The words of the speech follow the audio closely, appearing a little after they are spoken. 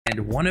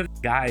And one of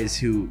the guys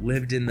who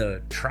lived in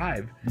the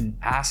tribe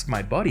asked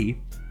my buddy,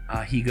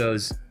 he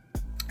goes,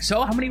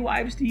 so how many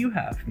wives do you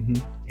have?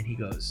 And he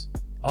goes,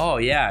 oh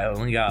yeah,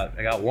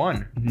 I got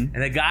one.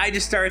 And the guy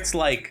just starts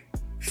like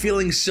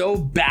feeling so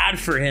bad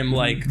for him,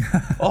 like,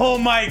 oh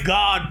my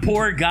God,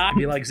 poor guy.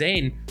 Be like,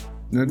 Zain,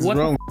 what's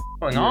going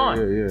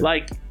on?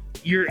 Like,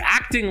 you're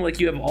acting like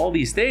you have all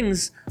these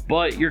things,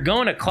 but you're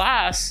going to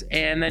class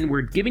and then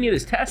we're giving you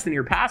this test and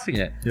you're passing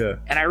it.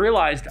 And I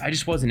realized I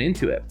just wasn't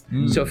into it.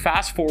 So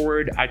fast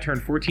forward, I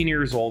turned 14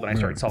 years old and I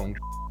started selling.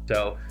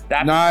 So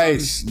that's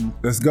nice.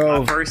 Let's go.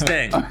 My first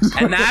thing.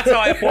 And that's how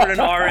I afforded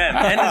an RM.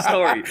 End of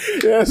story.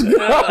 Let's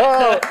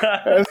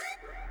go.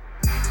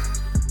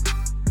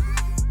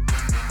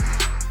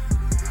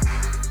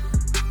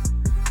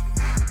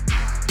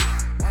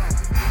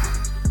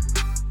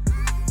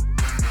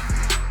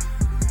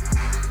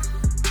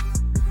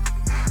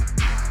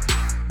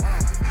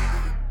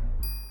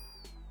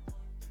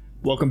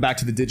 Welcome back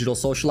to the Digital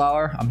Social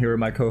Hour. I'm here with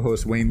my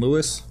co-host Wayne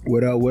Lewis.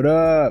 What up? What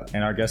up?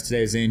 And our guest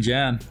today is Zain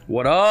Jan.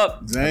 What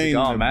up? Zain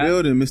in the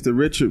building, Mr.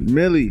 Richard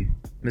Millie.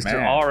 Mr.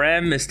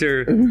 RM,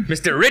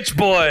 Mr. Rich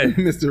Boy.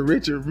 Mr.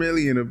 Richard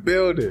Millie in the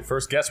building.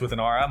 First guest with an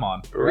RM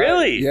on.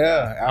 Really?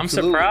 Yeah,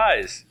 absolutely. I'm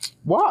surprised.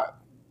 What?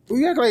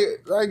 We act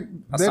like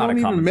they don't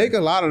even make a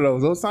lot of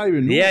those. Those not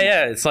even new.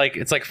 Yeah. It's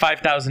like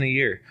 5,000 a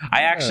year.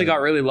 I actually got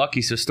really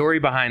lucky. So story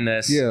behind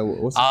this. Yeah.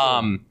 What's the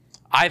story?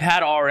 I've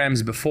had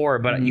RMs before,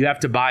 but you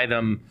have to buy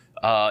them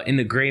in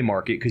the gray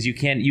market because you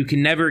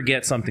can never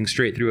get something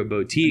straight through a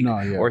boutique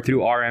or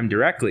through RM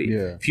directly.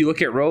 If you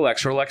look at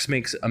Rolex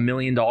makes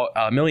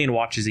 $1 million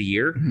watches a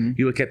year.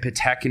 You look at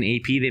Patek and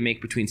AP, they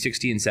make between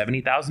 60 and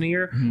 70,000 a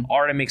year.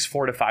 RM makes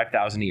 4,000 to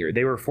 5,000 a year.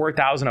 They were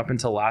 4,000 up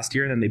until last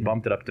year, and then they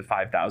bumped it up to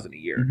 5,000 a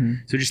year.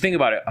 So just think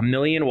about it: 1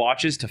 million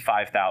watches to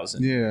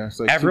 5,000. Yeah,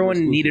 like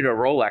everyone needed a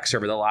Rolex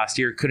over the last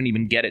year, couldn't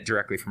even get it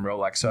directly from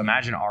Rolex. So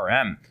imagine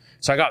RM.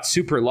 So I got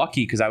super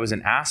lucky because I was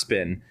in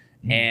Aspen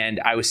and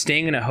I was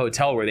staying in a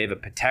hotel where they have a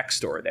Patek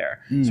store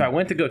there. So I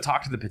went to go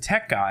talk to the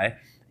Patek guy.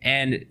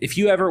 And if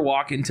you ever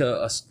walk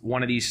into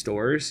one of these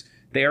stores,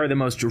 they are the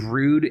most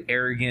rude,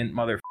 arrogant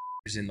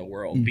motherfuckers in the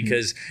world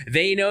because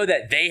they know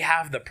that they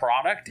have the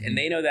product and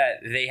they know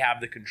that they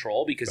have the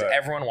control because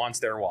everyone wants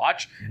their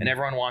watch and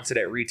everyone wants it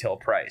at retail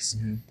price.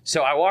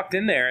 So I walked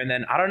in there and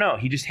then, I don't know,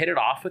 he just hit it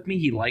off with me.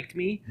 He liked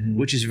me,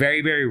 which is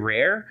very, very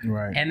rare.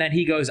 And then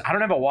he goes, I don't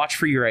have a watch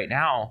for you right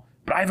now,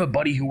 but I have a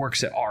buddy who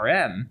works at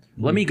RM.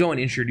 Let me go and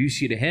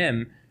introduce you to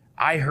him.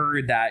 I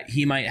heard that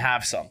he might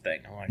have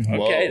something. I'm like,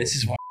 okay, this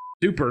is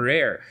super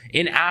rare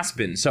in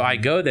Aspen. So I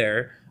go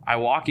there, I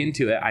walk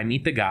into it, I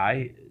meet the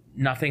guy.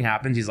 Nothing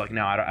happens. He's like,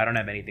 no, I don't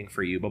have anything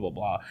for you, blah, blah,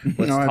 blah.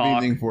 Let's talk. Have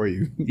anything for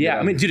you. Yeah,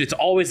 I mean, dude, it's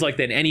always like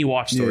that in any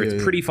watch store.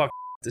 It's pretty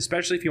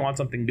especially if you want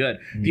something good.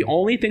 The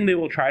only thing they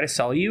will try to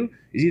sell you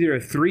is either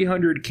a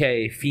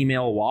 $300K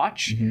female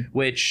watch,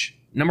 which...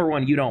 Number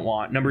one, you don't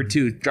want. Number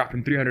two,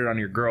 dropping $300 on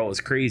your girl is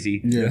crazy.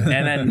 And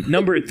then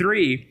number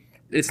three,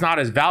 it's not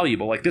as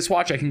valuable. Like this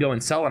watch I can go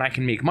and sell and I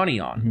can make money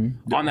on.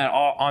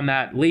 On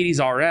that ladies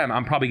RM,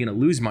 I'm probably going to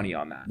lose money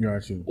on that.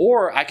 Gotcha.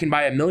 Or I can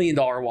buy $1 million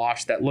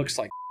watch that looks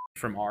like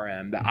from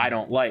RM that I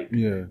don't like,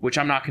 which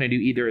I'm not going to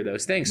do either of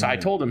those things. So I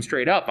told him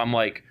straight up, I'm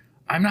like,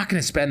 I'm not going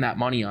to spend that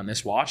money on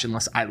this watch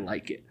unless I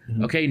like it.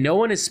 Okay, no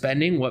one is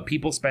spending what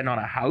people spend on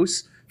a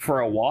house for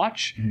a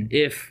watch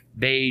if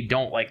they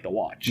don't like the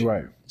watch.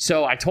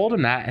 So I told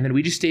him that, and then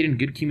we just stayed in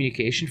good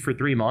communication for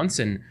 3 months,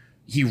 and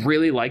he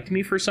really liked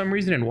me for some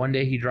reason, and one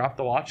day he dropped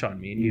the watch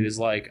on me, and he was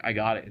like, I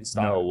got it in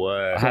stock. No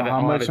way.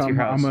 How much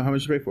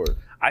you pay for it?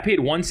 I paid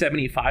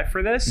 $175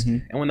 for this,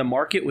 and when the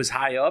market was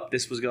high up,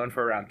 this was going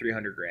for around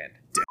 $300,000.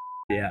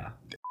 Yeah.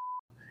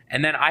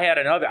 And then I had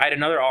another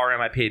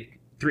RM I paid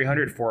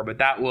 $300 for, but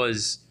that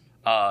was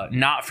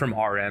not from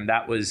RM.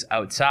 That was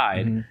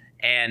outside.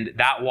 And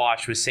that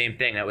watch was same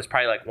thing. That was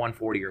probably like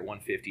 $140 or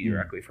 $150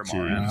 directly from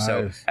RM.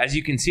 So as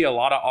you can see, a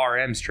lot of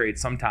RMs trade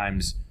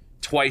sometimes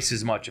twice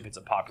as much if it's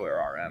a popular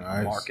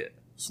RM market.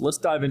 So let's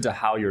dive into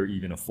how you're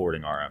even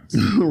affording RMs.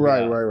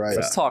 Right.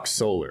 Let's talk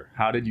solar.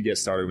 How did you get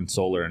started with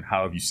solar and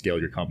how have you scaled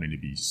your company to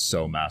be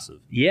so massive?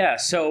 Yeah,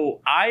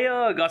 so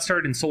I got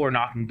started in solar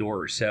knocking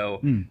doors.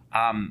 So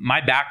my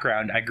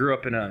background, I grew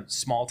up in a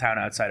small town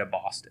outside of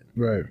Boston.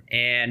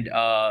 And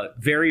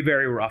very,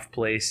 very rough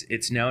place.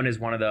 It's known as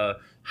one of the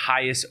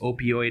highest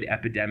opioid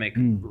epidemic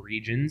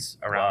regions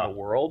around the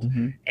world.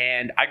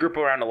 And I grew up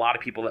around a lot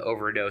of people that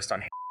overdosed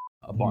on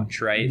a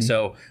bunch, right?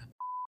 So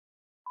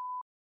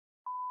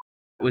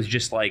it was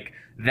just like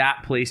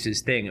that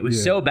place's thing. It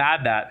was so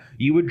bad that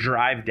you would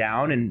drive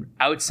down and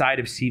outside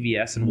of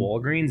CVS and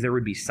Walgreens, there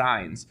would be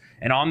signs.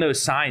 And on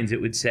those signs, it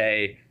would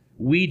say,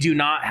 we do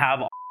not have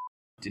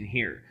in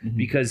here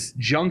because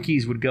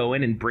junkies would go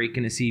in and break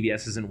into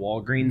CVS's and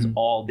Walgreens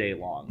all day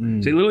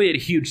long. So they literally had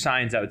huge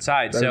signs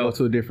outside. So go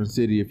to a different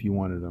city if you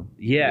wanted them.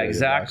 Yeah,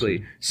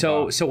 exactly.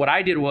 So what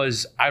I did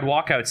was I'd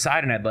walk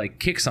outside and I'd like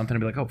kick something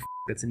and be like, oh,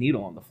 that's a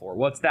needle on the floor?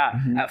 What's that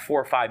at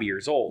 4 or 5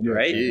 years old,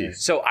 right?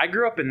 Geez. So I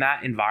grew up in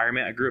that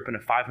environment. I grew up in a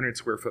 500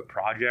 square foot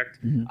project.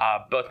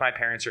 Both my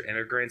parents are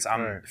immigrants.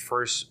 I'm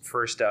first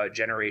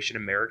generation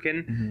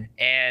American.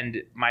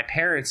 And my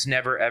parents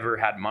never, ever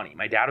had money.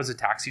 My dad was a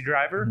taxi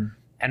driver.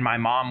 And my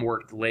mom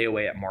worked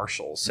layaway at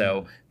Marshall.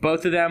 So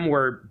both of them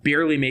were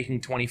barely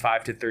making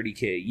 25 to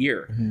 30K a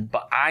year.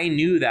 But I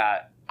knew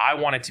that I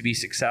wanted to be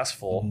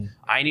successful.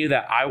 I knew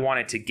that I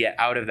wanted to get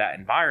out of that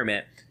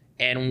environment.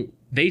 And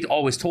they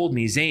always told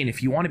me, Zain,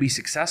 if you want to be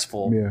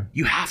successful,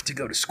 you have to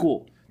go to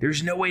school.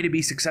 There's no way to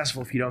be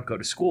successful if you don't go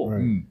to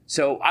school.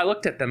 So I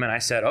looked at them and I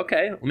said,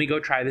 okay, let me go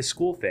try this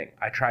school thing.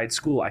 I tried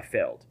school. I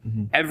failed.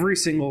 Every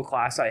single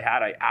class I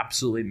had, I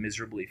absolutely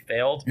miserably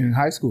failed. In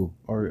high school?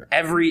 Or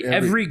every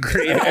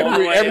grade.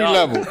 every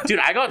level. Dude,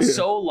 I got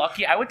so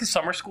lucky. I went to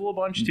summer school a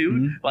bunch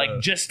too,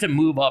 just to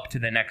move up to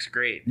the next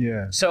grade.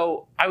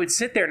 So I would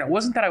sit there and it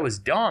wasn't that I was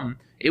dumb.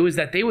 It was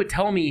that they would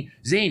tell me,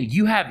 Zain,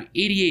 you have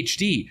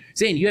ADHD.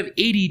 Zain, you have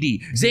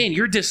ADD. Zain,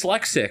 you're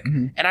dyslexic.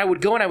 And I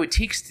would go and I would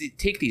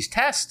take these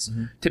tests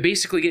to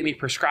basically get me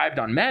prescribed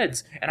on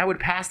meds. And I would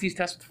pass these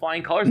tests with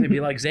flying colors and they'd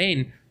be like,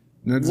 Zain,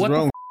 what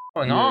the f-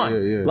 going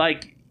on?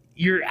 Like,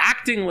 you're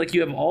acting like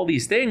you have all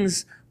these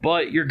things,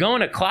 but you're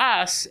going to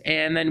class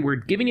and then we're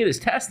giving you this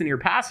test and you're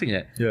passing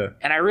it.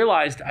 And I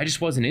realized I just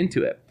wasn't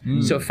into it.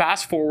 So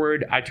fast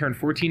forward, I turned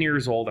 14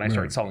 years old and I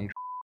started selling.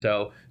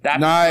 So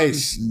that's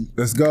nice.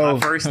 Let's go. My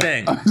first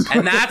thing.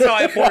 And that's how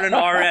I afforded an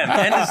RM.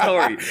 End of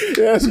story.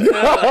 Let's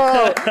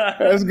go.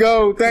 Let's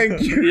go. Thank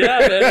you.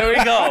 Yeah, there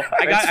we go.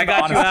 I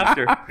got you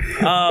after.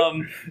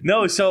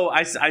 No, so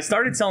I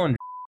started selling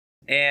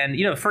and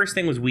the first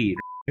thing was weed.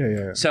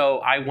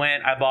 So I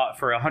bought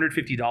for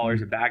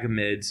 $150 a bag of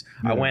mids.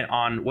 I went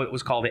on what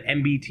was called the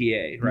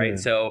MBTA, right?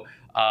 So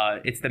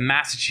it's the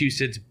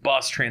Massachusetts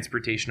Bus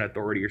Transportation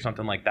Authority or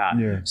something like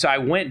that. So I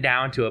went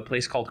down to a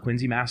place called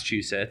Quincy,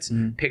 Massachusetts,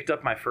 picked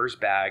up my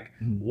first bag,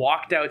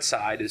 walked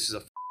outside. This is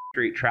a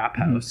straight trap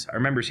house. I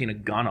remember seeing a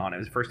gun on it. It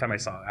was the first time I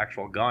saw an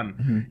actual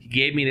gun. He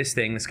gave me this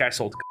thing. This guy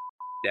sold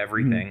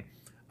everything.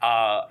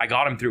 I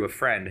got him through a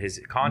friend, his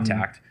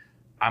contact.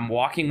 I'm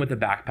walking with a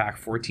backpack,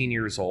 14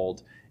 years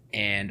old.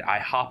 And I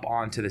hop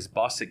onto this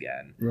bus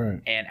again.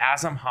 And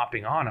as I'm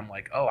hopping on, I'm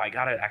like, oh, I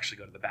got to actually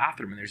go to the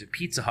bathroom. And there's a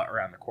Pizza Hut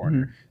around the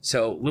corner.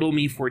 So little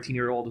me,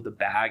 14-year-old with a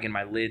bag and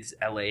my Lids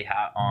LA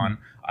hat on,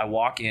 I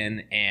walk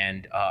in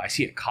and I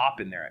see a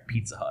cop in there at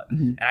Pizza Hut.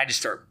 And I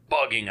just start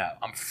bugging out.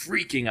 I'm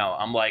freaking out.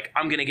 I'm like,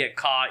 I'm going to get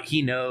caught.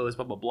 He knows,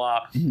 blah, blah,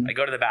 blah. I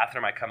go to the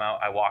bathroom. I come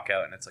out. I walk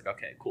out. And it's like,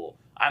 okay, cool.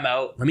 I'm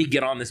out. Let me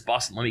get on this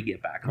bus and let me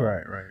get back home.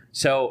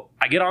 So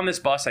I get on this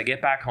bus. I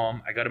get back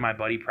home. I go to my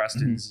buddy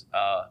Preston's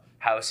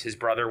house. His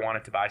brother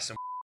wanted to buy some.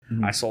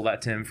 I sold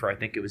that to him for, I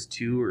think it was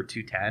 $2 or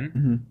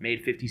 $2.10,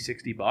 made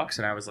 $50-$60.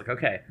 And I was like,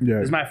 okay,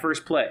 this is my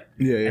first play.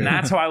 And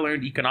that's how I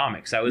learned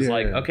economics. I was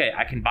like, okay,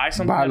 I can buy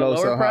something at a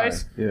lower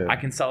price. I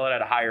can sell it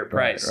at a higher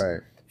price.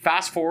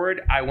 Fast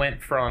forward, I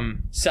went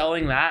from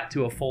selling that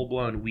to a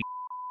full-blown weed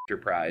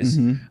enterprise.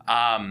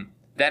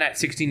 Then at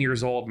 16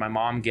 years old, my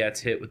mom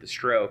gets hit with a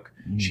stroke.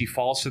 She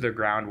falls to the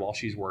ground while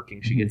she's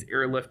working. She gets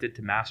airlifted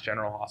to Mass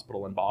General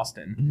Hospital in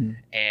Boston.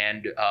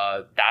 And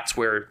that's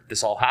where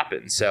this all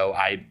happened. So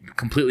I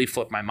completely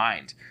flipped my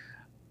mind.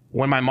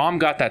 When my mom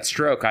got that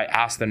stroke, I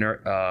asked the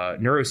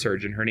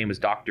neurosurgeon, her name was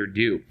Dr.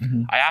 Du.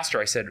 I asked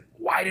her, I said,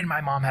 why did my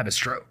mom have a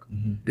stroke?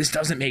 This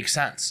doesn't make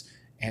sense.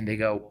 And they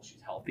go, well,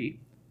 she's healthy.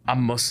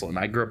 I'm Muslim.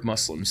 I grew up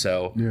Muslim.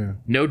 So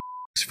no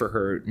for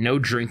her, no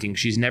drinking.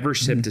 She's never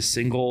sipped a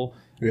single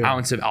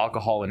ounce of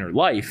alcohol in her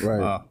life.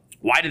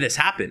 Why did this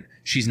happen?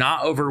 She's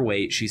not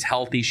overweight. She's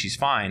healthy. She's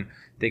fine.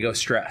 They go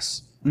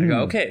stress. I go,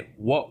 okay,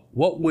 what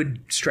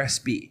would stress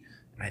be?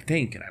 And I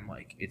think, and I'm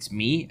like, it's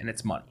me and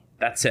it's money.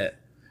 That's it.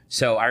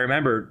 So I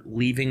remember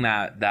leaving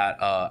that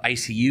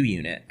ICU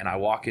unit and I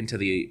walk into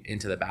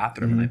the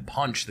bathroom and I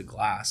punch the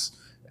glass.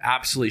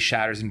 Absolutely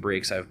shatters and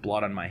breaks. I have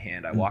blood on my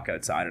hand. I walk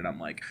outside and I'm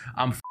like,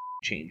 I'm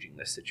changing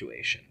this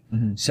situation.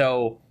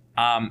 So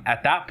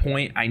at that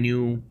point, I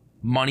knew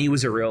money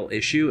was a real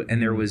issue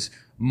and there was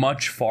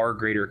much far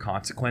greater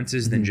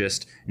consequences than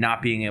just not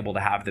being able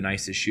to have the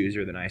nicest shoes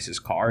or the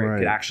nicest car. It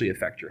could actually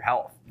affect your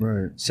health.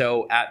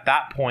 So at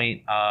that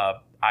point,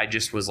 I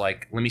just was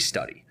like, let me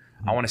study.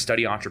 I want to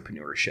study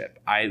entrepreneurship.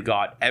 I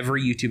got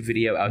every YouTube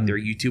video out there.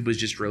 YouTube was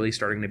just really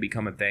starting to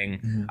become a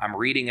thing. I'm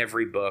reading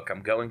every book.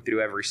 I'm going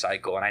through every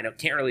cycle and I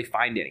can't really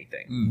find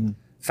anything.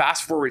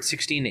 Fast forward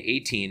 16 to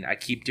 18, I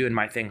keep doing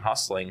my thing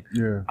hustling.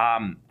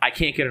 I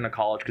can't get into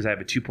college because I have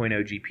a 2.0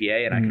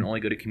 GPA and I can only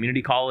go to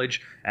community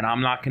college and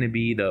I'm not going to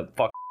be the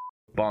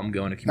bum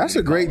going to community college. That's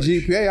a great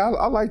GPA.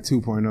 I like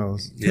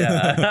 2.0s.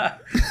 Yeah.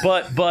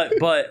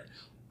 but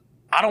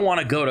I don't want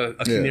to go to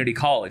a community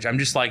college. I'm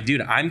just like,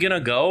 dude, I'm going to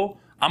go.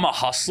 I'm a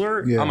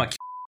hustler.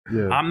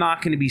 I'm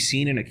not going to be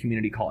seen in a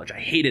community college. I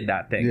hated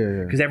that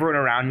thing because everyone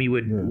around me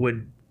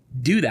would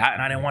do that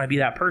and I didn't want to be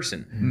that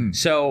person.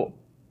 So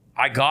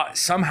I got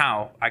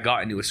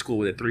into a school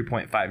with a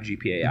 3.5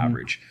 GPA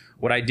average.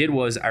 What I did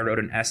was I wrote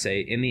an essay.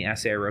 In the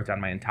essay, I wrote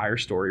down my entire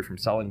story from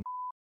selling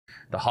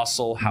the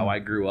hustle, how I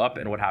grew up,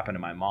 and what happened to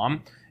my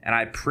mom. And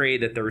I pray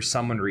that there was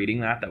someone reading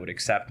that would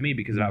accept me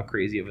because of how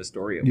crazy of a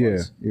story it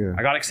was. Yeah.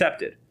 I got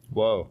accepted.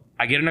 Whoa.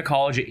 I get into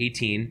college at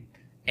 18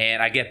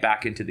 and I get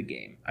back into the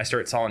game. I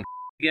start selling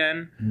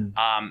again.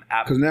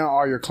 Because now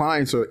all your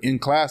clients are in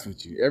class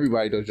with you.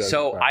 Everybody does drugs.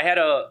 So I had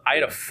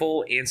a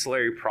full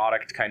ancillary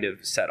product kind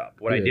of setup.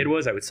 What I did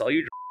was I would sell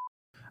you.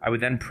 I would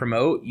then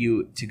promote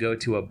you to go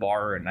to a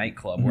bar or a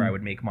nightclub where I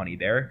would make money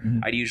there.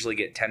 I'd usually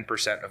get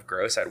 10% of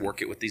gross. I'd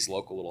work it with these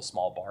local little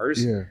small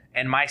bars. Yeah.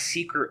 And my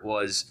secret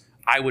was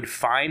I would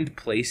find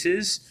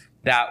places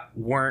that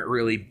weren't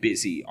really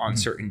busy on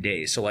certain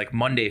days. So like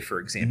Monday, for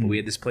example, we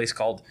had this place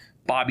called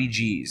Bobby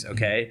G's.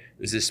 Okay. It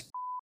was this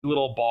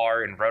little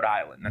bar in Rhode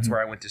Island. That's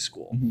where I went to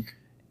school.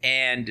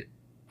 And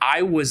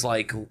I was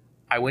like,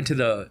 I went to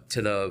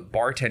the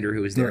bartender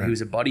who was there, who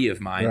was a buddy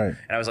of mine.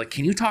 And I was like,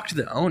 can you talk to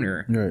the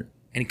owner?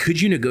 And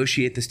could you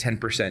negotiate this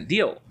 10%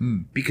 deal?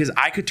 Because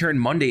I could turn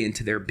Monday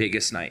into their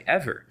biggest night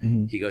ever.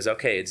 He goes,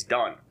 okay, it's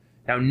done.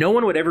 Now, no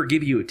one would ever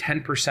give you a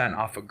 10%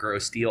 off a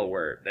gross deal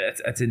where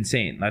that's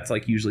insane. That's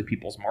like usually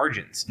people's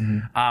margins.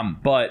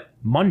 But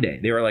Monday,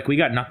 they were like, we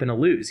got nothing to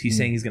lose. He's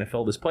saying he's going to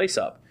fill this place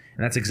up.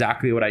 And that's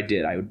exactly what I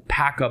did. I would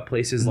pack up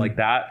places like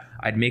that.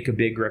 I'd make a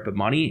big grip of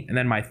money. And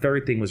then my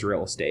third thing was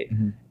real estate.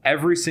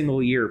 Every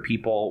single year,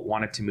 people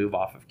wanted to move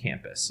off of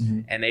campus.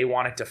 And they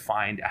wanted to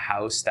find a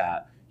house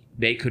that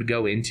they could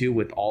go into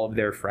with all of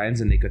their friends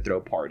and they could throw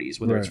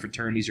parties, whether it's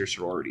fraternities or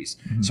sororities.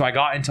 So I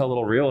got into a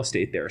little real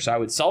estate there. So I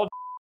would sell,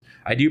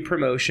 I do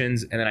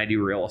promotions, and then I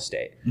do real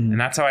estate. And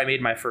that's how I made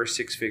my first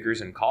 6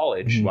 figures in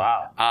college.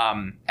 Wow.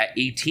 At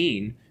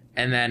 18.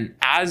 And then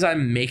as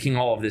I'm making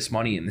all of this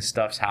money and this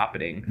stuff's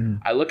happening,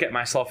 I look at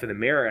myself in the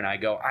mirror and I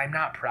go, I'm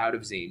not proud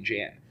of Zain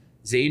Jan.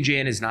 Zain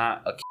Jan is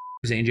not a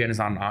Zain Jan is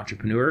not an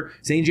entrepreneur.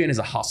 Zain Jan is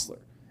a hustler.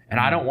 And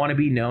I don't want to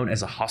be known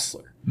as a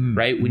hustler,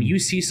 right? When you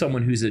see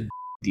someone who's a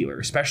dealer,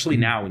 especially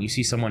now when you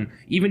see someone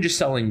even just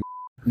selling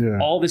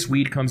all this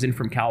weed comes in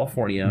from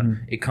California,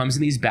 it comes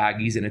in these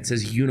baggies and it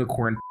says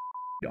unicorn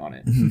on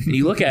it. And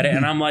you look at it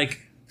and I'm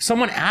like,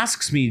 someone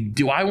asks me,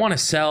 do I want to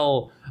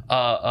sell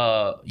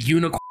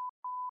unicorn?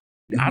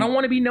 I don't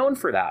want to be known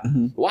for that.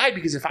 Why?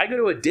 Because if I go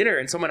to a dinner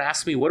and someone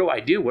asks me, what do I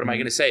do? What am I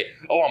going to say?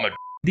 Oh, I'm a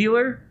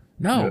dealer?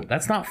 No,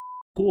 that's not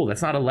cool.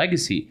 That's not a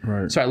legacy.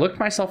 So I looked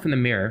myself in the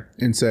mirror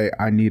and say,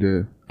 I need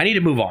to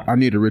move on. I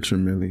need a Richard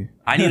Mille.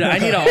 I need a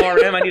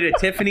RM. I need a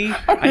Tiffany.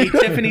 I need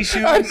Tiffany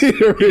shoes. I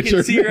need a Richard, you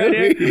can see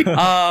right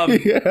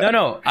here.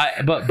 No.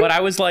 But I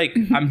was like,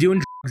 I'm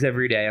doing drugs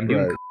every day. I'm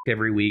doing coke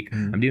every week.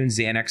 I'm doing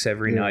Xanax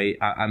every night.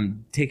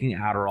 I'm taking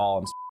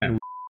Adderall.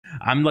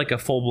 I'm like a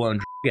full-blown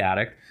drug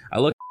addict. I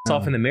look at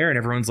myself in the mirror and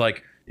everyone's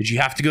like, did you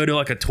have to go to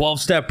like a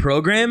 12-step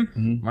program?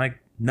 I'm like,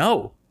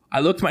 no. I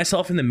looked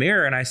myself in the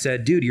mirror and I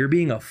said, dude, you're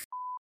being a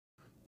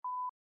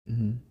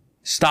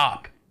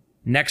stop.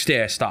 Next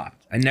day I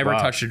stopped. I never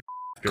touched a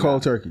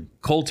cold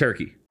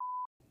turkey.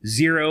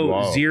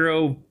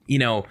 Zero,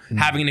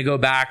 having to go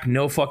back,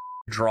 no fucking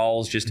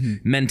withdrawals, just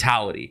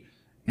mentality.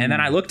 And then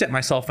I looked at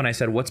myself and I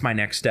said, what's my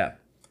next step?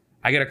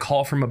 I get a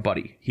call from a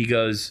buddy. He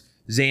goes,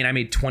 Zain, I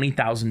made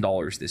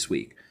 $20,000 this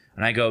week.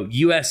 And I go,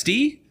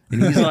 USD?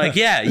 And he's like,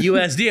 yeah,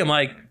 USD. I'm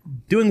like,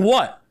 doing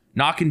what?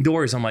 Knocking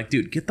doors. I'm like,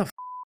 dude, get the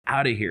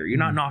out of here. You're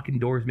not knocking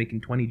doors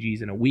making 20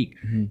 G's in a week.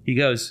 He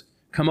goes,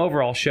 come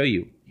over, I'll show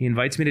you. He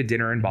invites me to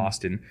dinner in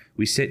Boston.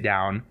 We sit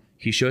down.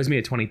 He shows me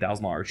a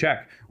 $20,000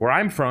 check. Where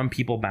I'm from,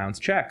 people bounce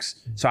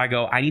checks. So I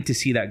go, I need to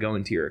see that go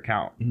into your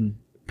account.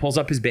 Pulls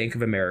up his Bank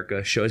of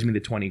America, shows me the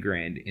 20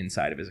 grand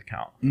inside of his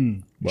account.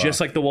 Just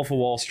like the Wolf of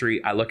Wall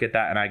Street, I look at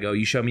that and I go,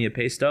 you show me a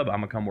pay stub,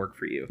 I'm gonna come work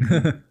for you.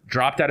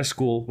 Dropped out of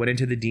school, went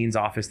into the dean's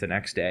office the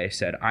next day,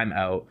 said, I'm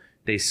out.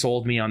 They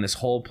sold me on this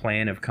whole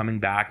plan of coming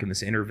back and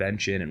this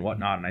intervention and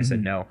whatnot. And I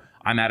said, no,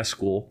 I'm out of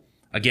school.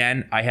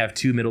 Again, I have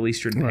 2 Middle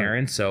Eastern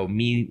parents, so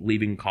me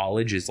leaving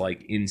college is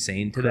like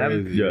insane to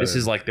them. This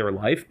is like their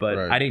life, but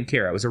I didn't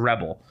care. I was a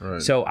rebel.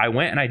 So I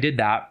went and I did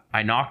that.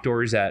 I knocked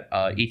doors at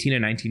 18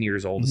 and 19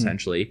 years old,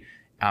 essentially.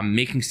 I'm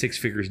making 6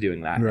 figures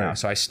doing that now.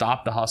 So I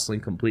stopped the hustling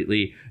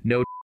completely.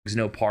 No drugs,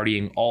 no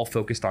partying, all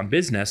focused on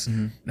business.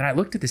 And I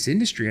looked at this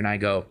industry and I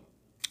go,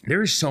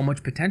 there is so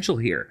much potential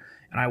here.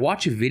 And I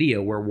watch a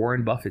video where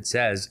Warren Buffett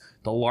says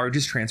the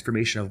largest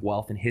transformation of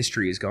wealth in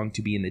history is going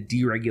to be in the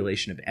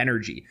deregulation of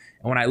energy.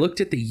 And when I looked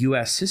at the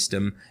US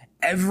system,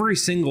 every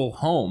single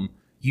home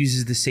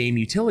uses the same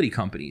utility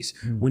companies.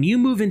 When you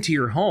move into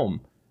your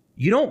home,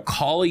 you don't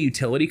call a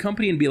utility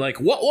company and be like,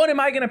 what am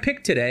I going to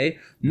pick today?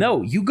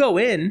 No, you go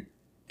in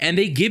and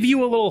they give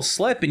you a little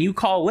slip and you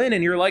call in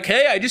and you're like,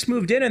 hey, I just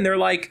moved in. And they're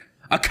like,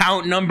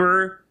 account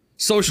number,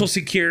 social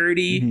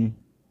security.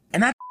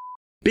 And that's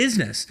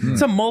business.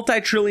 It's a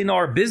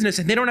multi-trillion-dollar business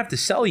and they don't have to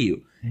sell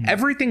you.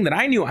 Everything that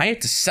I knew, I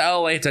had to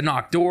sell, I had to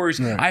knock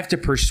doors, I have to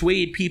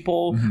persuade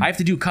people, I have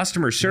to do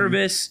customer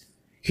service.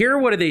 Here,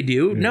 what do they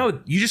do? No,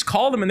 you just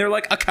call them and they're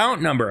like,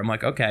 account number. I'm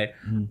like, okay,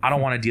 I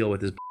don't want to deal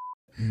with this.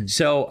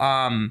 So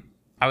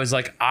I was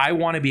like, I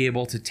want to be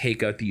able to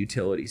take out the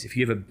utilities. If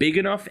you have a big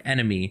enough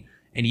enemy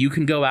and you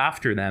can go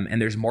after them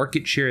and there's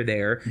market share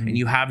there and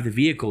you have the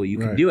vehicle, you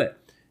can do it.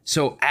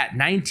 So at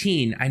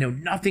 19, I know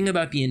nothing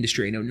about the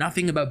industry. I know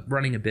nothing about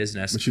running a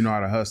business. But you know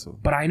how to hustle.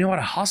 But I know how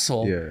to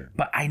hustle. Yeah.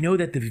 But I know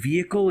that the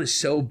vehicle is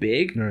so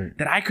big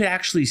that I could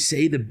actually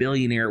say the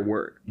billionaire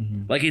word.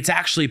 Like, it's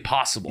actually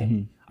possible.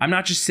 I'm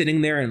not just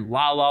sitting there in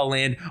la la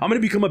land. I'm going to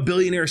become a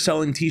billionaire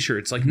selling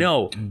t-shirts. Like,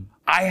 no,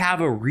 I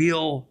have a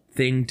real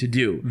thing to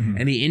do.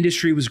 And the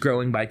industry was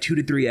growing by 2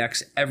 to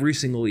 3x every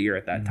single year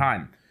at that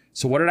time.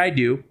 So what did I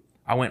do?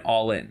 I went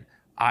all in.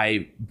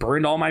 I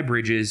burned all my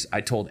bridges.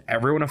 I told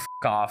everyone to f***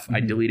 off. I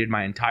deleted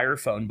my entire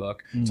phone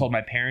book. Told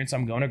my parents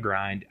I'm going to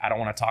grind. I don't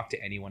want to talk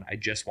to anyone. I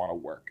just want to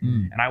work.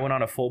 And I went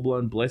on a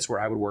full-blown blitz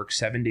where I would work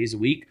 7 days a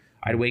week.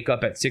 I'd wake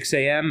up at 6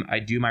 a.m.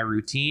 I'd do my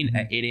routine.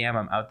 At 8 a.m.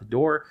 I'm out the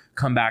door.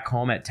 Come back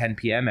home at 10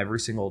 p.m. every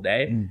single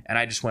day. And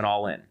I just went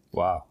all in.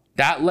 Wow.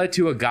 That led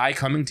to a guy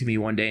coming to me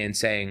one day and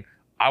saying,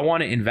 I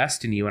want to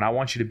invest in you and I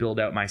want you to build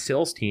out my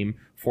sales team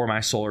for my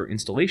solar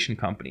installation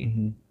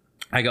company.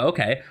 I go,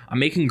 okay, I'm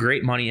making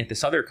great money at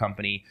this other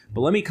company, but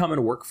let me come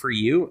and work for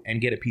you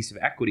and get a piece of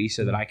equity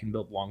so that I can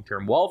build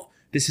long-term wealth.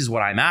 This is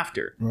what I'm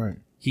after. Right.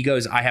 He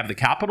goes, I have the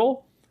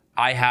capital.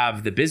 I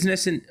have the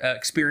business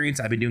experience.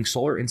 I've been doing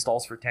solar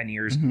installs for 10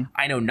 years.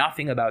 I know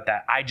nothing about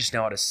that. I just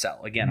know how to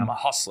sell. Again, I'm a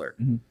hustler.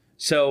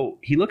 So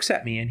he looks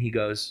at me and he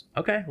goes,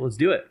 okay, let's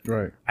do it.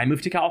 Right. I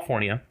moved to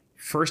California.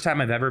 First time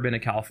I've ever been to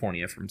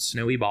California, from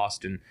snowy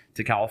Boston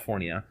to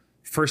California.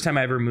 First time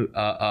I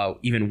ever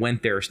even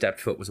went there or stepped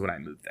foot was when I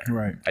moved there.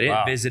 Right. I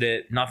didn't visit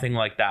it, nothing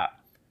like that.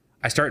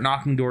 I start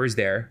knocking doors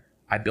there.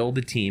 I build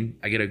a team.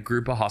 I get a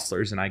group of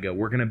hustlers and I go,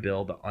 we're going to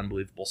build an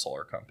unbelievable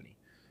solar company.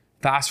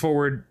 Fast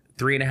forward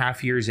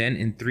 3.5 years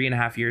in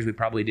 3.5 years, we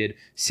probably did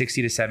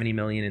 60 to 70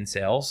 million in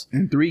sales.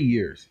 In 3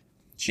 years.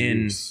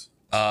 In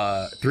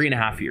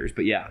 3.5 years.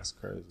 But yeah. That's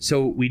crazy.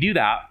 So we do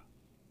that.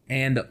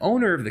 And the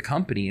owner of the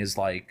company is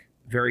like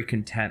very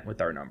content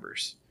with our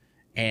numbers.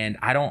 And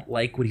I don't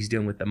like what he's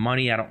doing with the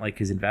money. I don't like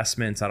his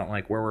investments. I don't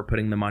like where we're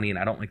putting the money, and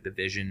I don't like the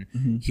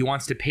vision. He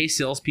wants to pay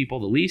salespeople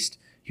the least.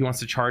 He wants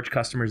to charge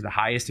customers the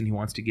highest, and he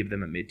wants to give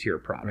them a mid-tier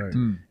product.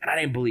 And I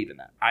didn't believe in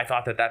that. I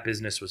thought that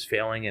business was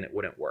failing and it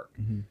wouldn't work.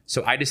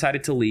 So I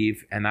decided to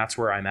leave, and that's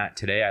where I'm at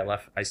today.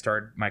 I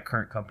started my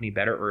current company,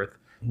 Better Earth,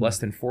 less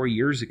than 4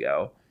 years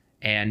ago.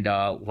 And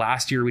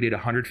last year we did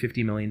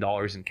 $150 million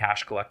in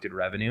cash collected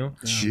revenue.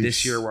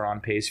 This year we're on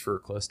pace for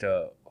close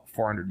to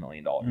 $400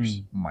 million. Oh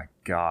my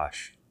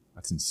gosh.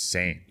 That's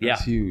insane.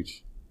 That's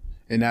huge.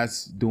 And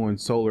that's doing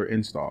solar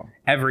install.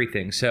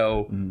 Everything.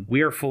 So we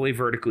are fully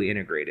vertically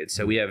integrated.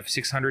 So we have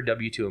 600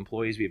 W2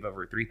 employees. We have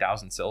over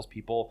 3,000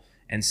 salespeople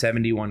and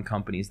 71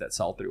 companies that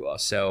sell through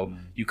us. So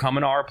you come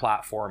into our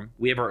platform.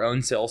 We have our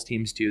own sales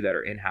teams too that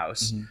are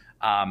in-house.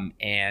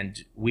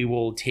 And we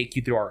will take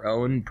you through our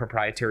own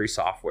proprietary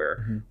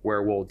software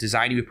where we'll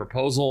design you a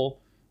proposal.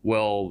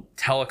 We'll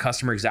tell a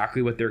customer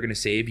exactly what they're going to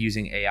save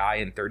using AI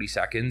in 30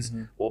 seconds.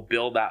 We'll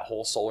build that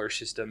whole solar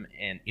system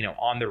and,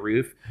 on the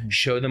roof,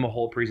 show them a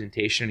whole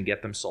presentation and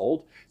get them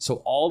sold.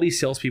 So all these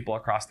salespeople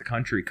across the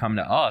country come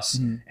to us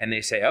and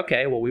they say,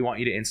 okay, well, we want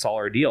you to install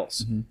our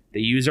deals. They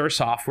use our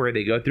software.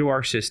 They go through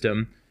our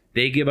system.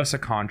 They give us a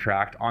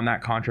contract. On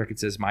that contract, it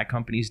says my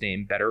company's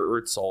name, Better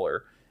Earth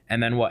Solar.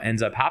 And then what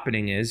ends up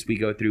happening is we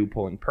go through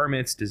pulling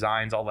permits,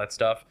 designs, all that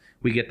stuff.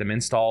 We get them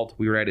installed.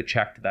 We write a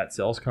check to that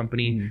sales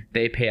company.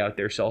 They pay out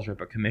their sales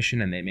rep a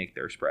commission and they make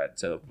their spread.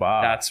 So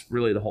that's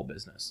really the whole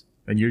business.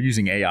 And you're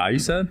using AI, you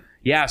said?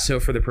 Yeah. So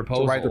for the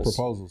proposals. To write the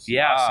proposals.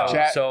 Yeah.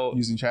 Chat, so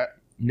using chat.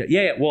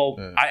 Yeah. Well,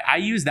 I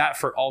use that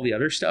for all the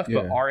other stuff,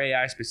 but our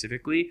AI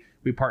specifically,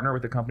 we partner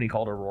with a company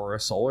called Aurora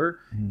Solar.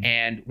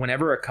 And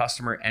whenever a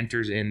customer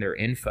enters in their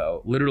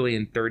info, literally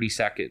in 30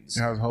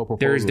 seconds,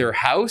 there's their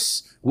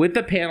house with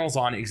the panels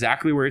on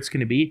exactly where it's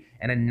going to be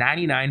and a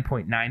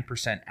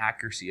 99.9%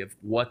 accuracy of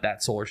what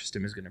that solar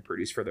system is going to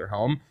produce for their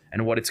home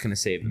and what it's going to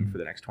save them for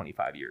the next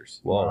 25 years.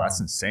 Whoa,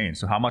 that's insane.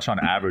 So how much on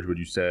average would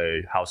you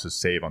say houses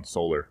save on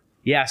solar?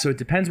 Yeah, so it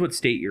depends what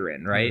state you're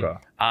in, right? Okay.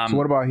 So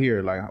what about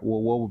here? Like,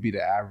 what would be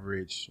the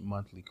average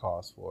monthly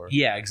cost for?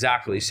 Yeah,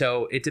 exactly.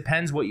 So it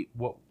depends what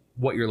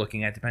you're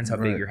looking at. Depends how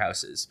big your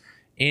house is.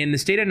 In the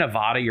state of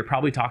Nevada, you're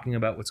probably talking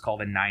about what's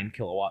called a 9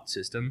 kilowatt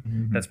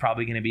system. That's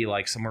probably going to be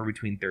like somewhere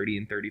between 30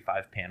 and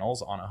 35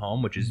 panels on a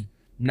home, which is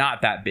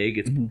not that big.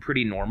 It's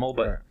pretty normal,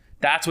 but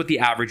that's what the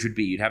average would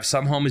be. You'd have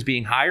some homes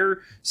being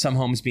higher, some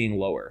homes being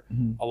lower.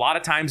 A lot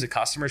of times, the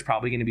customer is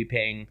probably going to be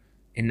paying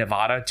in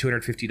Nevada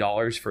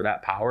 $250 for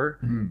that power.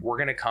 We're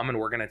going to come and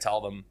we're going to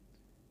tell them,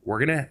 we're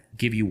going to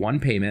give you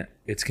one payment.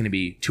 It's going to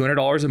be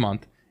 $200 a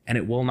month and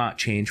it will not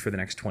change for the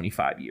next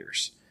 25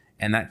 years.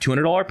 And that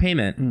 $200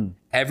 payment,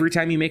 every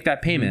time you make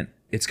that payment,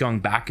 it's going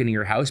back into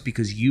your house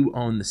because you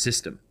own the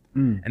system.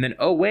 And then,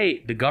 oh,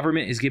 wait, the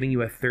government is giving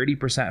you a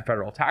 30%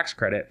 federal tax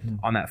credit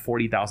on that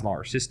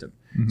 $40,000 system.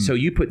 So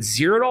you put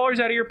 $0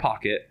 out of your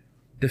pocket.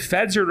 The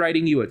feds are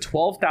writing you a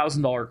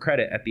 $12,000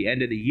 credit at the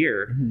end of the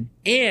year,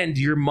 and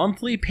your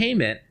monthly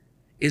payment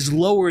is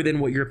lower than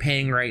what you're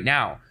paying right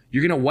now.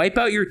 You're going to wipe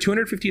out your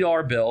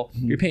 $250 bill.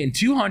 You're paying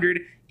 $200,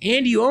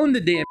 and you own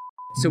the damn.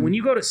 So when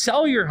you go to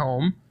sell your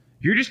home,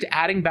 You're just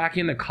adding back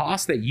in the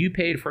cost that you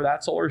paid for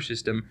that solar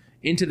system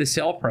into the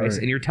sale price.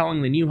 And you're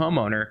telling the new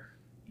homeowner,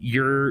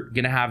 you're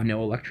going to have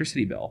no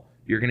electricity bill.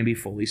 You're going to be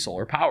fully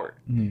solar powered.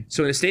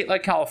 So in a state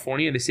like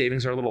California, the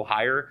savings are a little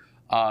higher.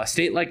 A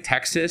state like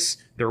Texas,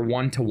 they're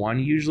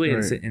 1-to-1 usually,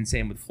 and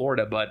same with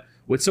Florida. But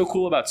what's so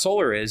cool about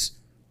solar is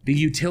the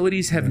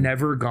utilities have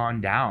never gone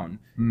down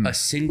a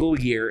single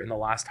year in the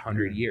last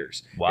 100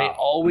 years. Wow. They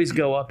always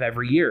go up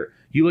every year.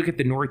 You look at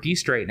the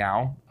Northeast right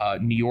now,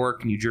 New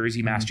York, New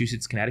Jersey,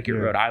 Massachusetts, Connecticut,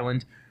 Rhode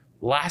Island.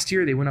 Last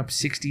year, they went up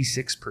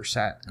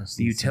 66%,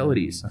 the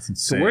utilities. That's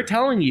insane. So we're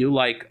telling you,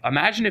 like,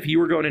 imagine if you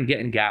were going and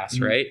getting gas,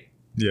 right?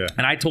 Yeah.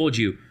 And I told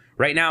you,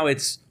 right now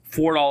it's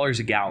 $4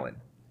 a gallon.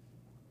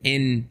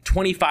 In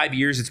 25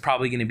 years, it's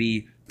probably going to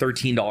be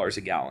 $13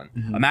 a gallon.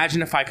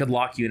 Imagine if I could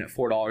lock you in at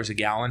 $4 a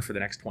gallon for the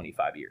next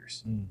 25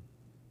 years.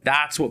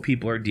 That's what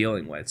people are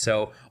dealing with.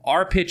 So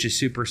our pitch is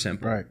super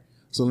simple. Right.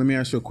 So let me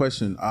ask you a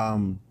question.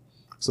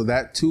 So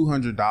that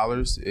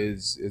 $200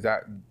 is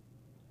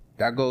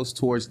that goes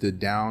towards the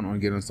down on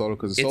getting solar,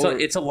 because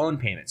it's a loan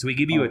payment. So we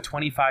give you a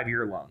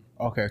 25-year loan.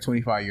 Okay,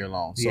 25-year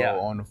loan. So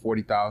on the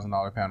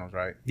 $40,000 panels,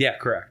 right? Yeah,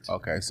 correct.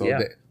 Okay, so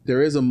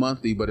there is a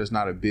monthly, but it's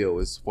not a bill.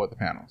 It's for the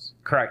panels.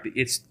 Correct.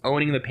 It's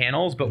owning the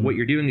panels, but what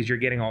you're doing is you're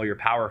getting all your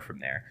power from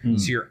there.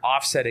 So you're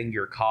offsetting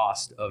your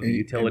cost of the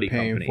utility and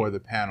paying company for the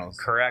panels.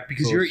 Correct,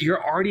 because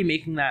you're already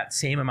making that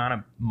same amount of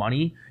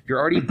money. You're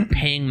already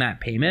paying that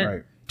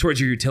payment towards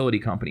your utility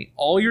company.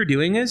 All you're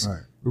doing is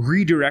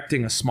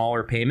redirecting a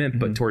smaller payment,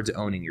 but towards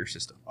owning your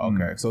system.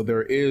 Okay, so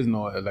there is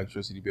no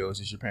electricity bill. It's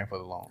just you're paying for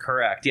the loan.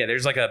 Correct. Yeah,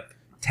 there's like a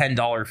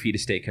 $10 fee to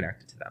stay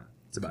connected to them.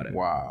 That's about it.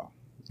 Wow.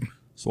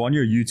 So on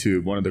your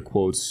YouTube, one of the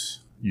quotes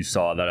you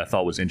saw that I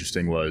thought was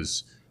interesting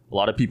was, a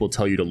lot of people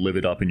tell you to live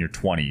it up in your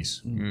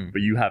 20s,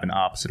 but you have an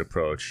opposite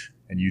approach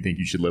and you think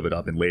you should live it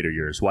up in later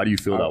years. Why do you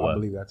feel that way? I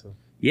believe that too.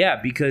 Yeah,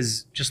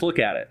 because just look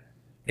at it.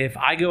 If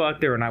I go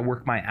out there and I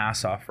work my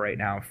ass off right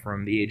now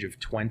from the age of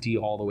 20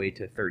 all the way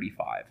to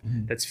 35,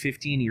 that's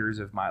 15 years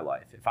of my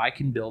life. If I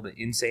can build an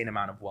insane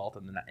amount of wealth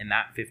in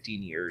that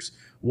 15 years,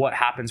 what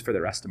happens for the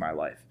rest of my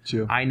life?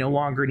 Chill. I no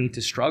longer need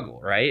to struggle,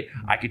 right?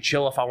 I could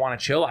chill if I want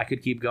to chill. I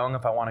could keep going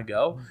if I want to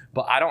go.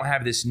 But I don't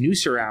have this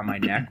noose around my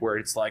neck where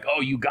it's like,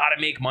 oh, you got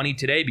to make money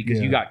today because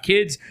you got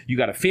kids, you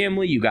got a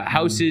family, you got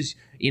houses.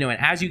 You know,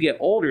 and as you get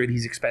older,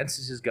 these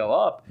expenses go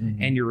up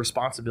and your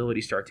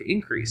responsibilities start to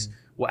increase.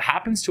 What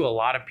happens to a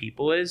lot of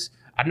people is,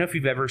 I don't know if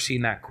you've ever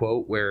seen that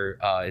quote where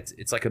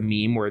it's like a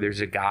meme where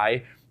there's a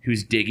guy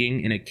who's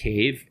digging in a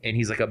cave and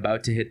he's like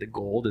about to hit the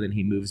gold and then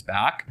he moves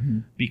back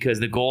because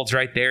the gold's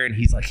right there and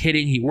he's like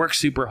hitting, he works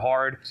super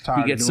hard.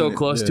 He gets so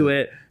close to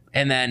it.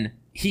 And then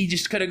he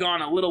just could have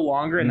gone a little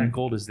longer and that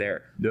gold is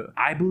there. Yeah.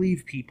 I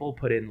believe people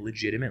put in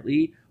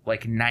legitimately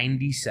like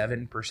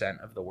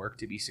 97% of the work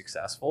to be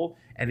successful,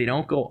 and they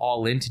don't go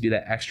all in to do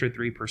that extra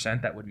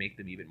 3% that would make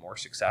them even more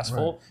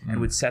successful and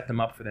would set them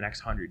up for the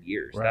next 100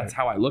 years. That's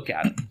how I look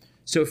at it.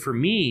 So for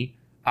me,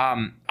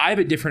 I have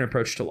a different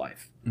approach to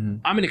life.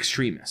 I'm an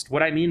extremist.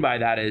 What I mean by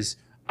that is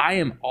I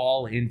am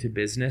all into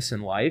business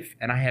and life,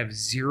 and I have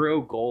zero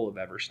goal of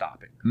ever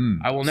stopping.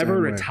 I will never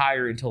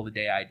retire until the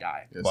day I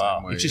die.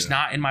 Wow. It's just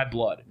not in my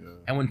blood.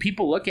 And when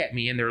people look at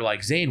me and they're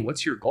like, Zain,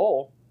 what's your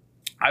goal?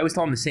 I always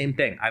tell them the same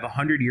thing. I have a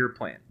 100-year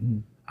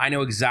plan. I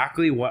know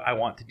exactly what I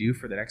want to do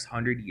for the next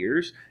 100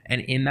 years.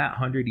 And in that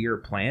 100-year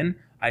plan,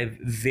 I have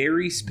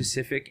very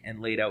specific and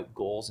laid out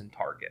goals and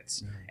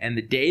targets. And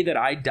the day that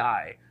I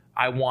die,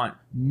 I want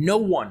no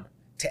one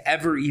to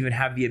ever even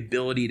have the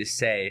ability to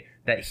say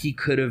that he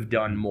could have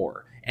done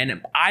more.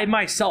 And I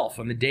myself,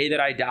 on the day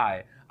that I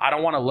die, I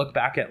don't want to look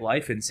back at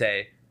life and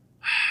say,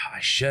 I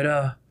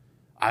shoulda,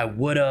 I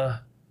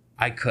woulda,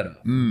 I coulda.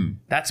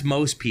 That's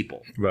most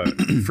people. Right.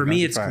 For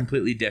me, it's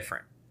completely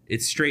different.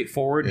 It's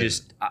straightforward.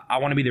 Just I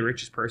want to be the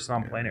richest person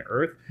on planet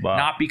Earth.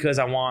 Not because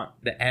I want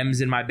the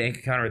M's in my bank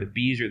account or the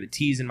B's or the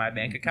T's in my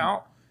bank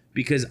account,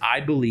 because I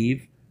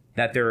believe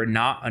that there are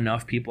not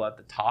enough people at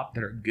the top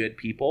that are good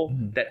people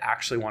that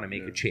actually want to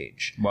make a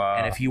change.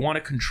 And if you want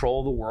to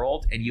control the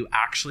world and you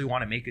actually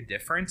want to make a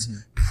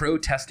difference,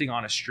 protesting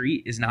on a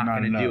street is not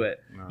going to do it.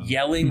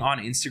 Yelling on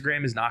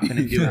Instagram is not going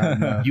to do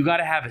it. You got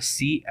to have a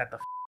seat at the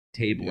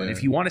table. And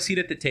if you want a seat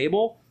at the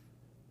table,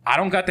 I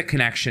don't got the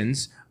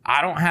connections.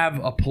 I don't have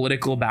a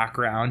political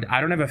background. I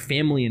don't have a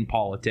family in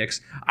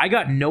politics. I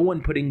got no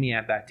one putting me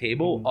at that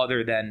table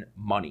other than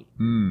money.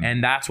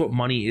 And that's what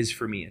money is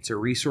for me. It's a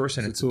resource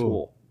and it's a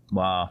tool.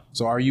 Wow.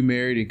 So are you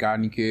married and got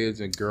any kids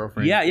and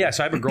girlfriend? Yeah.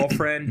 So I have a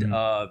girlfriend.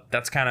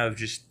 That's kind of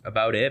just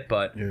about it.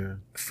 But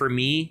for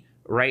me,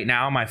 right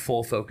now, my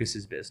full focus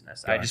is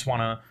business. I just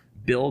want to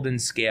build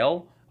and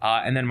scale.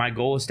 And then my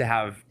goal is to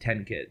have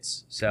 10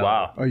 kids.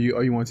 So Oh,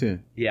 you want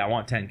 10? Yeah, I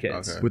want 10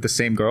 kids. Okay. With the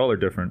same girl or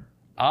different?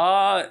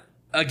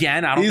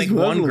 Again, I don't think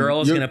Muslim. One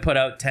girl is going to put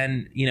out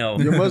 10, you're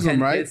Muslim, 10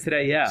 right? kids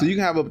today. Yeah. So you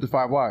can have up to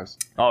 5 wives.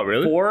 Oh,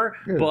 really? 4,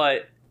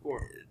 but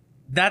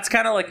that's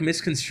kind of like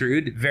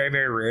misconstrued. Very,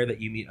 very rare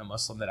that you meet a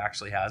Muslim that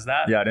actually has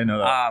that. Yeah, I didn't know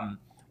that.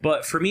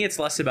 But for me, it's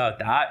less about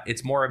that.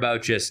 It's more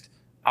about just,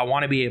 I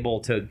want to be able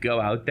to go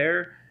out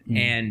there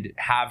and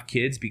have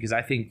kids, because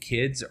I think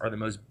kids are the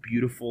most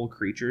beautiful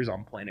creatures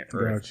on planet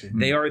Earth. Gotcha.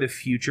 They are the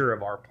future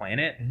of our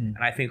planet. And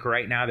I think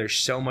right now there's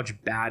so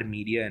much bad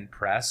media and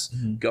press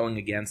going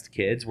against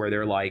kids, where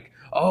they're like,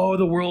 oh,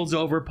 the world's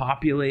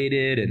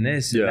overpopulated and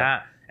this and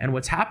that. And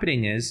what's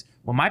happening is,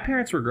 when my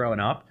parents were growing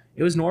up,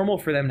 it was normal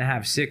for them to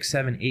have 6,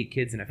 7, 8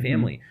 kids in a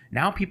family.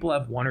 Now people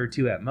have 1 or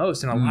 2 at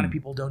most, and a lot of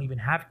people don't even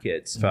have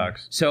kids.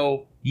 Facts.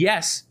 So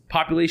yes,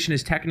 population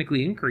is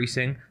technically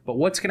increasing, but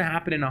what's going to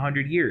happen in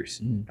 100 years?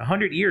 In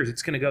 100 years,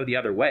 it's going to go the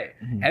other way.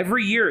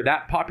 Every year,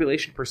 that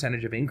population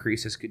percentage of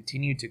increase has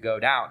continued to go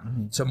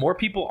down. So more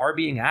people are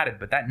being added,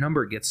 but that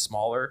number gets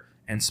smaller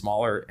and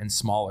smaller and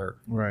smaller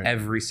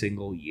every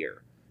single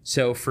year.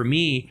 So for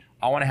me,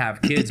 I want to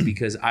have kids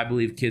because I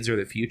believe kids are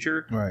the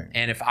future. Right.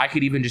 And if I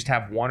could even just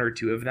have 1 or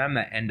 2 of them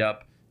that end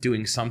up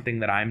doing something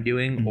that I'm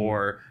doing,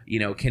 or, you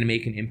know, can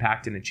make an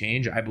impact and a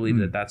change, I believe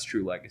that that's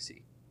true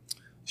legacy.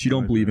 So you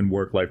don't believe in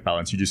work-life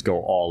balance. You just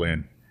go all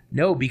in.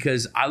 No,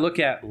 because I look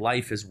at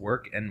life as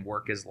work and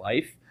work as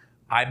life.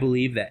 I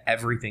believe that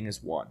everything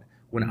is one.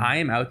 When I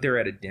am out there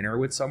at a dinner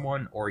with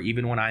someone, or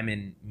even when I'm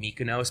in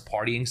Mykonos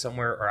partying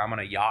somewhere, or I'm on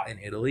a yacht in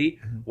Italy,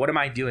 what am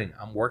I doing?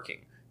 I'm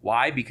working.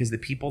 Why? Because the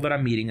people that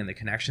I'm meeting and the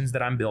connections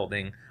that I'm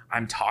building,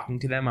 I'm talking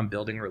to them, I'm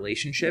building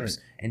relationships.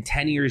 And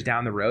 10 years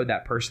down the road,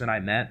 that person that I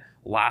met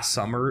last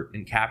summer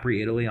in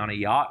Capri, Italy on a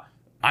yacht,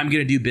 I'm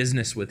going to do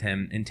business with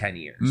him in 10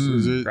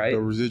 years. Right?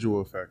 The residual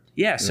effect.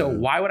 Yeah. So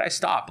why would I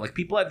stop? Like,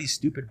 people have these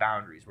stupid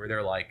boundaries where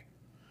they're like,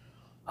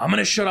 I'm going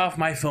to shut off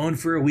my phone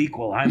for a week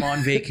while I'm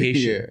on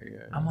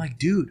vacation. I'm like,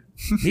 dude,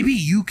 maybe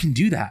you can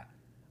do that.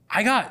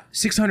 I got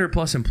 600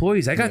 plus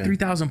employees. I got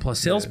 3,000 plus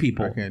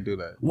salespeople. I can't do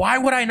that. Why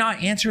would I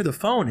not answer the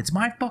phone? It's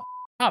my fucking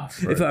job.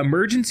 If an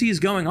emergency is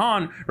going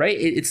on, right?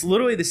 It's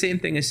literally the same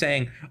thing as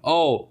saying,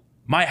 oh,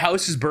 my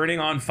house is burning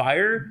on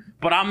fire,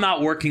 but I'm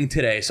not working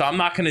today, so I'm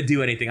not going to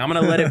do anything. I'm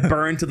going to let it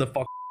burn to the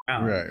fuck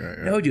ground. Right.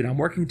 No, dude, I'm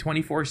working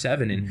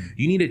 24/7, and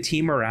you need a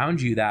team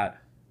around you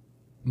that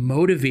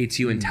motivates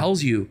you and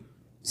tells you,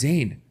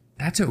 Zain,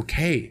 that's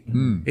okay.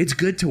 It's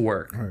good to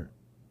work.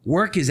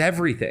 Work is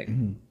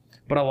everything.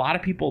 But a lot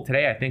of people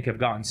today, I think, have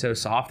gotten so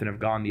soft and have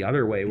gone the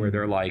other way, where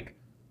they're like,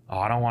 oh,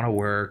 I don't want to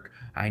work.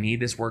 I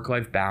need this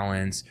work-life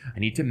balance. I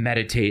need to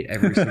meditate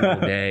every single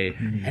day.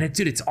 And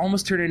it's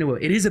almost turned into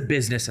it is a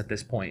business at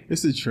this point.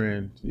 It's a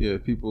trend. Yeah,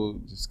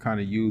 people just kind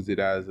of use it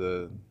as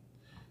a,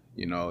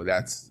 you know,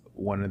 that's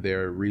one of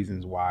their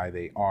reasons why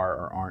they are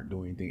or aren't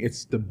doing anything.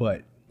 It's the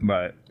but.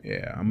 Right.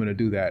 Yeah, I'm going to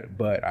do that,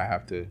 but I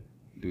have to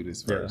do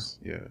this first.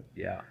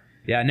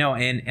 Yeah, no,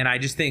 and I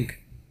just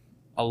think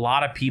a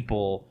lot of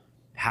people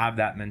have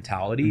that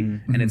mentality,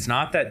 and it's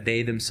not that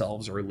they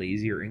themselves are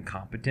lazy or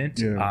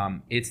incompetent.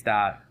 It's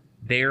that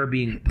they're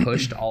being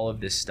pushed all of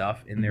this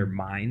stuff in their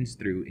minds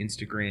through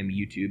Instagram,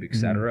 YouTube,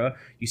 etc.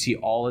 You see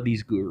all of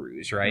these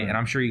gurus, right? And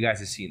I'm sure you guys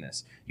have seen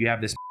this. You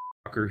have this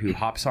fucker who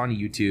hops on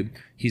YouTube.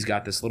 He's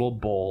got this little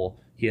bowl.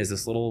 He has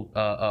this little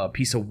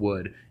piece of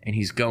wood, and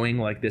he's going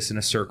like this in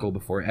a circle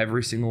before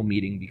every single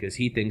meeting because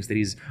he thinks that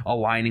he's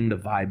aligning the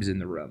vibes in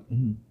the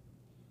room.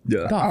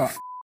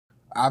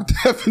 I've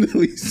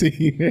definitely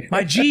seen it.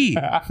 My G,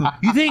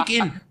 you think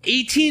in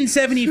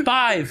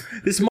 1875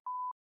 this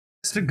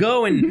has to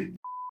go and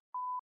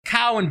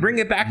cow and bring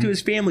it back to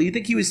his family? You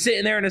think he was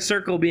sitting there in a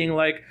circle being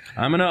like,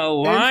 I'm gonna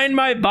align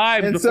my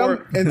vibes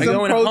before I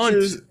go and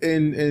hunt?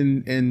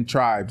 In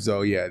tribes,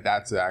 though, yeah,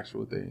 that's the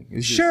actual thing.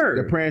 It's just,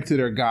 they're praying to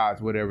their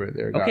gods, whatever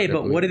their gods. Okay,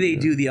 but what do they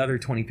do the other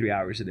 23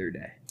 hours of their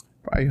day?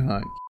 Probably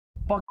hunt.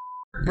 Fuck,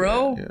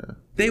 bro.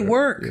 They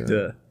work.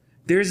 Yeah.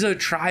 There's a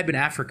tribe in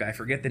Africa, I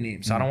forget the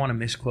name, so I don't want to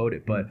misquote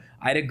it, but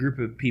I had a group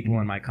of people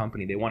in my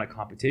company. They won a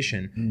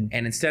competition,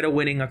 and instead of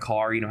winning a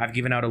car, you know, I've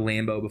given out a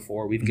Lambo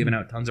before. We've given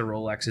out tons of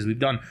Rolexes. We've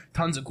done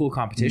tons of cool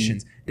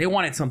competitions. They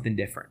wanted something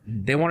different.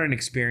 They wanted an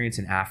experience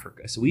in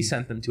Africa, so we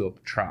sent them to a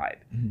tribe.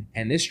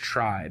 And this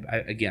tribe,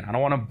 I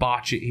don't want to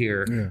botch it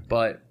here,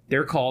 but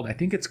they're called, I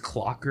think it's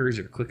clockers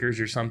or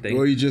clickers or something.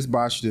 Well, you just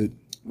botched it.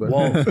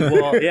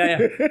 Well,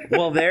 yeah.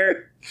 Well,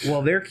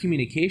 their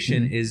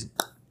communication is...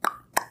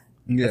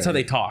 That's how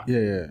they talk.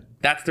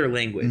 That's their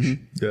language.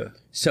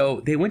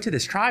 So they went to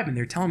this tribe, and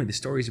they're telling me the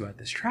stories about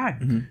this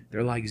tribe.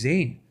 They're like,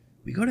 Zain,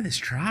 we go to this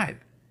tribe,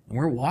 and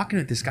we're walking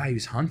with this guy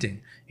who's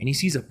hunting, and he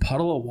sees a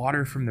puddle of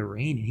water from the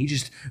rain, and he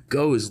just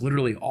goes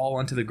literally all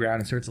onto the ground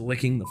and starts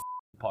licking the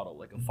puddle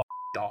like a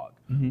dog.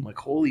 I'm like,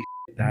 holy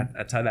shit,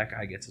 that's how that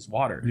guy gets his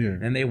water.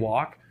 And then they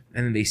walk,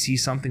 and then they see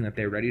something that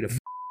they're ready to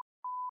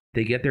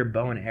they get their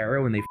bow and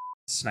arrow, and they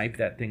snipe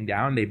that thing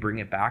down. They bring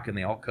it back, and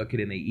they all cook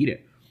it, and they eat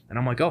it. And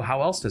I'm like, oh,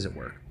 how else does it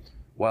work?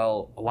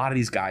 Well, a lot of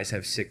these guys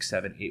have 6,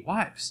 7, 8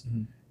 wives.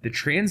 The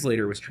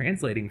translator was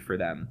translating for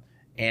them.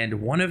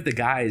 And one of the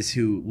guys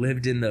who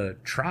lived in the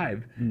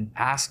tribe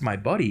asked my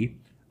buddy,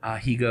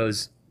 he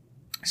goes,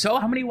 so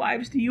how many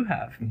wives do you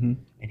have? And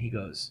he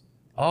goes,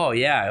 oh,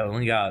 yeah,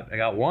 I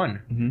got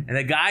one. And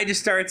the guy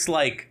just starts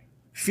like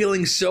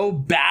feeling so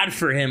bad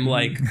for him,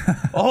 like,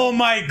 oh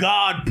my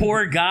God,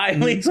 poor guy.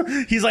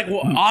 He's like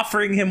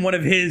offering him one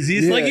of his.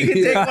 He's like, you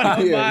can take one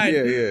of mine.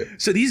 Yeah.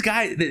 So these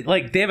guys,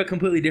 they have a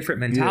completely different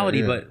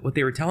mentality. But what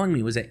they were telling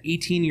me was at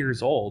 18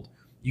 years old,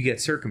 you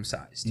get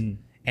circumcised.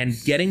 And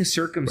getting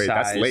circumcised. Wait,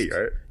 that's late,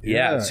 right?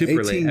 Yeah,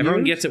 super late.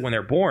 Everyone years? gets it when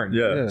they're born.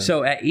 Yeah.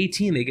 So at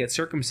 18, they get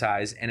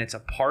circumcised, and it's a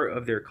part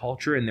of their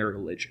culture and their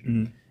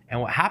religion. And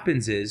what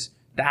happens is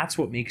that's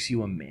what makes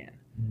you a man.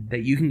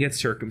 That you can get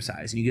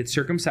circumcised, and you get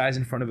circumcised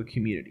in front of a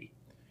community,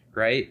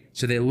 right?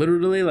 So they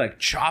literally like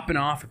chopping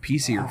off a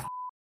piece of your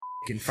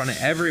in front of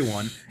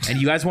everyone.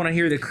 And you guys want to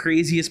hear the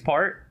craziest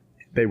part?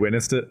 They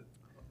witnessed it?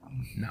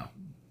 No.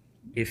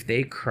 If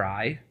they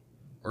cry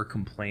or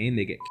complain,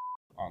 they get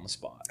on the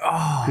spot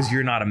because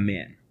you're not a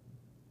man.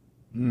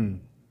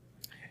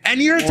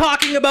 And you're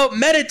talking about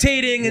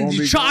meditating and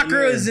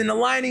chakras and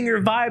aligning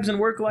your vibes and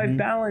work-life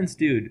balance,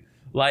 dude.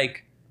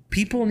 Like,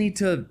 people need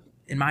to,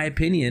 in my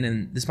opinion,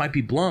 and this might be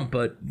blunt,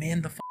 but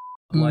man,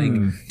 like,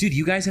 dude,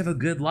 you guys have a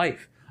good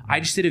life. I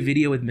just did a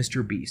video with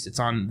Mr. Beast. It's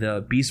on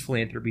the Beast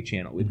Philanthropy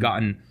channel. We've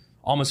gotten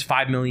almost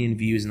 5 million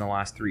views in the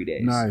last 3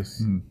 days.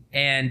 Nice.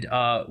 And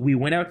we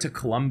went out to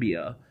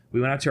Colombia.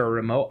 We went out to a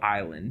remote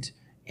island.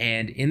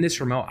 And in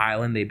this remote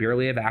island, they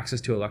barely have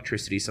access to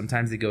electricity.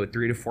 Sometimes they go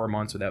 3 to 4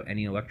 months without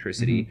any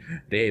electricity.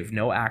 They have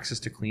no access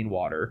to clean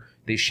water.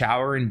 They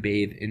shower and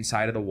bathe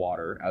inside of the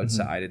water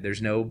outside.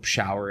 There's no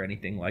shower or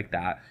anything like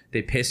that.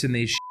 They piss and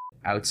they shit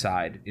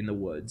outside in the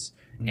woods.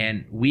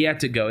 And we had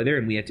to go there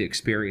and we had to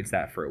experience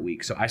that for a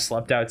week. So I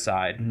slept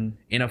outside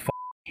in a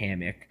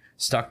hammock,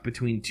 stuck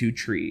between 2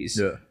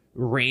 trees.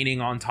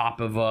 Raining on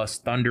top of us,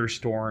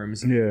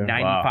 thunderstorms,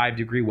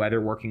 95-degree weather,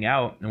 working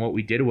out. And what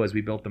we did was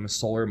we built them a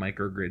solar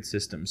microgrid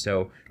system.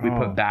 So we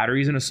put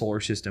batteries in a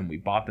solar system. We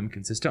bought them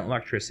consistent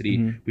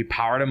electricity. We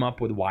powered them up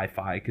with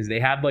Wi-Fi because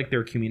they had like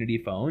their community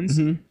phones,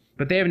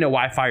 but they have no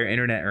Wi-Fi or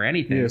internet or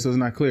anything. Yeah, so it's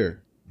not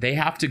clear. They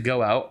have to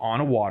go out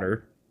on a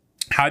water.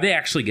 How they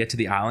actually get to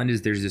the island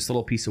is there's this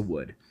little piece of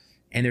wood.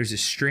 And there's a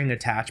string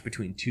attached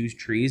between 2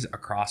 trees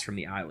across from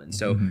the island.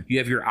 So you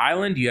have your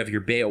island, you have your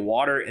bay of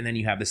water, and then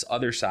you have this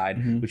other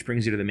side, which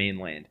brings you to the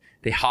mainland.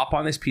 They hop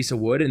on this piece of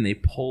wood and they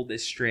pull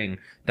this string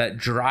that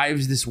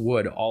drives this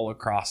wood all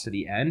across to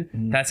the end.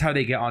 That's how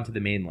they get onto the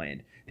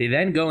mainland. They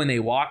then go and they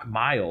walk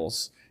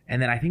miles.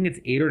 And then I think it's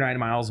 8 or 9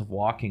 miles of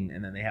walking.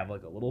 And then they have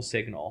like a little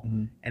signal.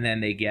 And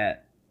then they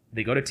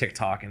go to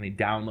TikTok and they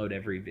download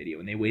every video.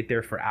 And they wait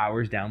there for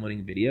hours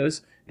downloading videos.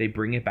 They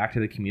bring it back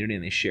to the community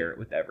and they share it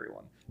with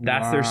everyone.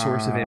 That's their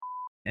source of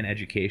and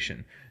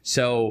education.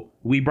 So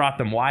we brought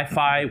them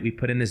Wi-Fi. We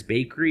put in this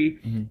bakery.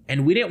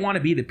 And we didn't want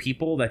to be the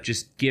people that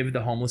just give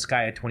the homeless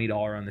guy a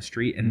 $20 on the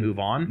street and move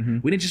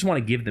on. We didn't just want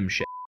to give them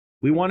shit.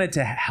 We wanted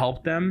to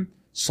help them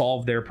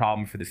solve their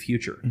problem for the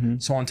future.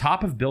 So on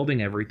top of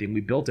building everything,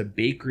 we built a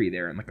bakery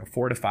there in like a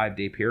 4 to 5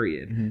 day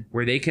period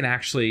where they can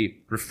actually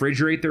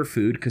refrigerate their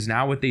food. Because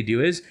now what they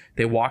do is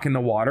they walk in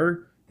the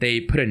water,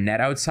 they put a net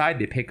outside,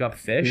 they pick up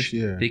fish,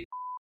 and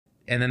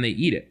then they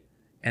eat it.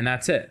 And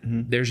that's it.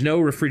 There's no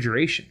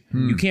refrigeration.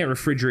 You can't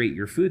refrigerate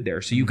your food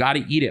there. So you got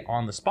to eat it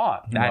on the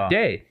spot that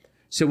day.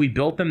 So we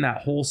built them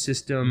that whole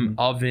system,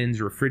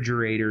 ovens,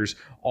 refrigerators,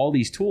 all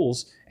these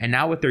tools. And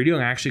now what they're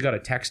doing, I actually got a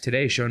text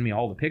today showing me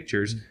all the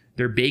pictures.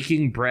 They're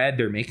baking bread.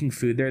 They're making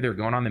food there. They're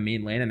going on the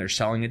mainland and they're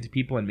selling it to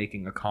people and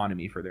making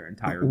economy for their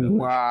entire village.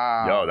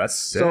 Wow. Yo, that's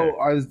sick.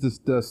 So is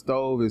the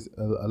stove is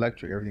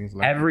electric? Everything's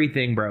electric?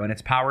 Everything, bro. And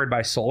it's powered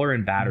by solar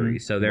and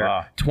batteries. So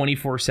they're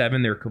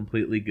 24/7. They're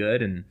completely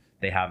good. And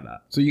they have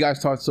that. So you guys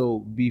talked. So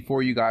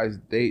before you guys,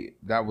 they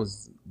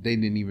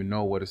didn't even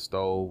know what a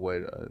stove,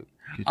 what.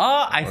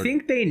 I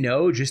think they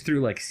know just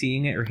through like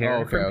seeing it or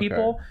hearing from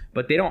people,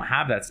 but they don't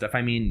have that stuff.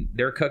 I mean,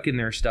 they're cooking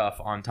their stuff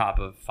on top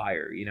of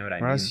fire. You know what I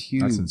mean? That's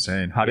huge. That's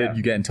insane. How did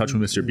you get in touch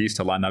with Mr. Beast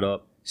to line that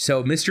up?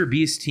 So Mr.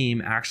 Beast's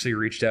team actually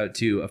reached out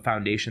to a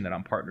foundation that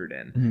I'm partnered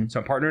in.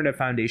 So I'm partnered in a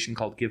foundation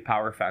called Give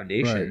Power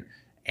Foundation,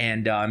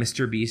 and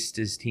Mr.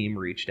 Beast's team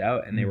reached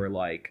out and they were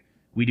like,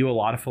 we do a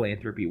lot of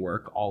philanthropy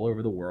work all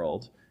over the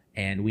world.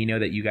 And we know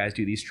that you guys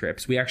do these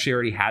trips. We actually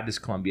already had this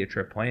Colombia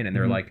trip planned. And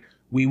they're like,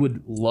 we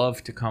would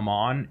love to come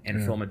on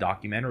and film a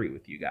documentary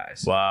with you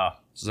guys. Wow.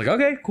 So it's like,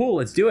 okay, cool.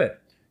 Let's do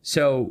it.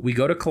 So we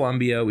go to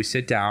Colombia. We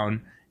sit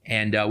down.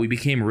 And we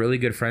became really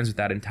good friends with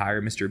that entire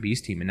Mr.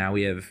 Beast team. And now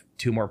we have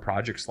 2 more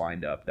projects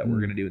lined up that we're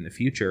going to do in the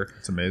future.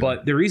 That's amazing.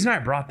 But the reason I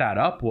brought that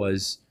up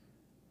was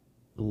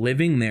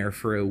living there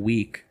for a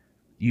week,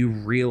 you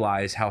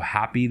realize how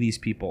happy these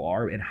people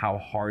are and how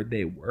hard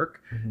they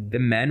work. The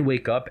men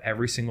wake up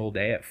every single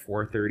day at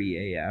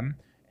 4:30 a.m.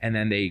 and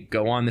then they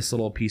go on this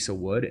little piece of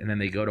wood and then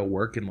they go to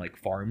work in like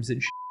farms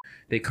and shit.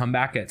 They come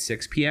back at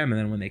 6 p.m. and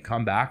then when they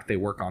come back, they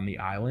work on the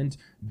island,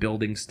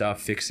 building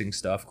stuff, fixing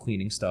stuff,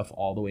 cleaning stuff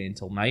all the way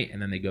until night.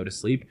 And then they go to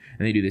sleep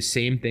and they do the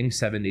same thing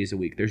 7 days a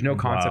week. There's no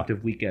concept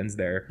of weekends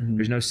there.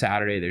 There's no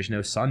Saturday. There's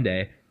no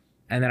Sunday.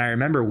 And then I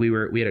remember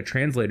we had a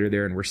translator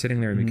there and we're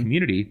sitting there in the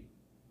community.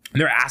 And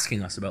they're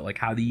asking us about like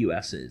how the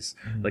U.S. is,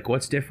 like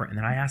what's different. And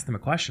then I asked them a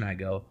question. I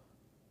go,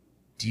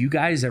 do you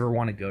guys ever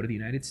want to go to the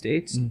United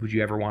States? Would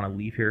you ever want to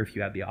leave here if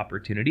you had the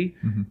opportunity?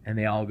 And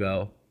they all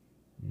go,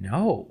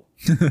 no.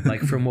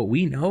 Like, from what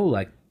we know,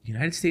 like,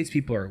 United States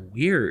people are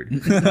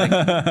weird.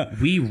 Like,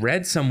 we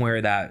read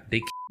somewhere that they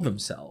kill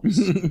themselves.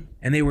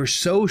 And they were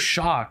so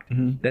shocked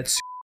that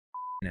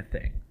a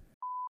thing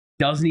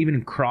doesn't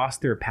even cross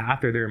their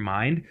path or their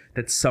mind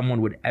that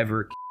someone would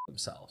ever kill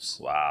themselves.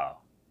 Wow.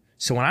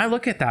 So when I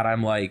look at that,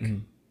 I'm like,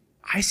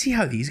 I see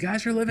how these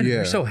guys are living. Yeah.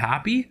 They're so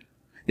happy.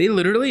 They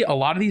literally, a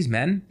lot of these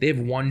men, they have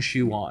one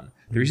shoe on.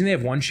 The reason they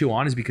have one shoe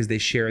on is because they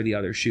share the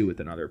other shoe with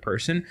another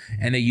person.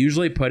 And they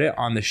usually put it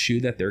on the shoe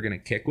that they're going to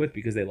kick with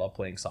because they love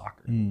playing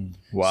soccer.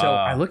 Wow. So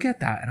I look at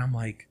that and I'm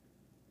like,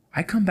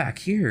 I come back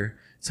here.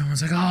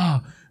 Someone's like,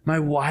 oh, my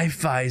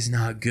Wi-Fi is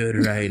not good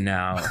right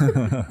now.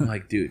 I'm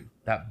like, dude,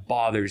 that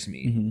bothers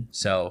me.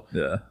 So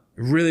Yeah.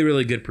 really,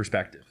 really good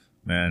perspective.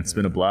 Man, it's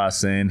been a blast,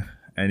 Zane.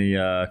 Any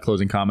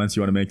closing comments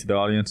you want to make to the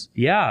audience?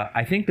 Yeah,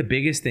 I think the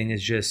biggest thing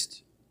is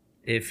just,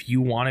 if you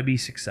want to be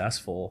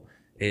successful,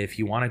 if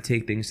you want to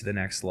take things to the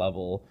next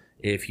level,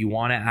 if you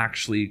want to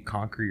actually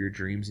conquer your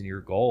dreams and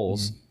your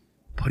goals,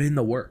 put in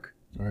the work.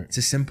 Right. It's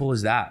as simple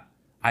as that.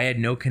 I had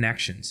no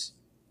connections.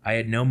 I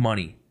had no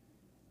money.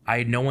 I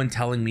had no one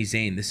telling me,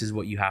 Zain, this is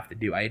what you have to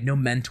do. I had no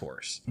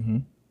mentors.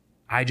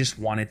 I just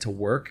wanted to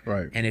work.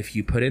 Right. And if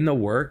you put in the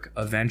work,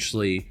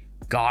 eventually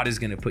God is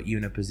going to put you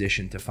in a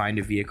position to find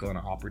a vehicle and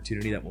an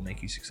opportunity that will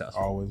make you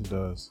successful. Always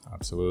does.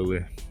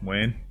 Absolutely.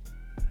 Wayne?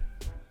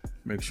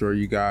 Make sure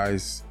you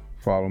guys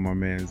follow my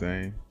man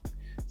Zain.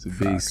 It's a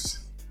beast.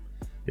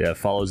 Yeah,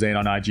 follow Zane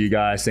on IG,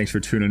 guys. Thanks for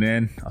tuning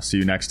in. I'll see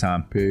you next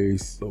time.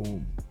 Peace.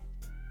 Boom.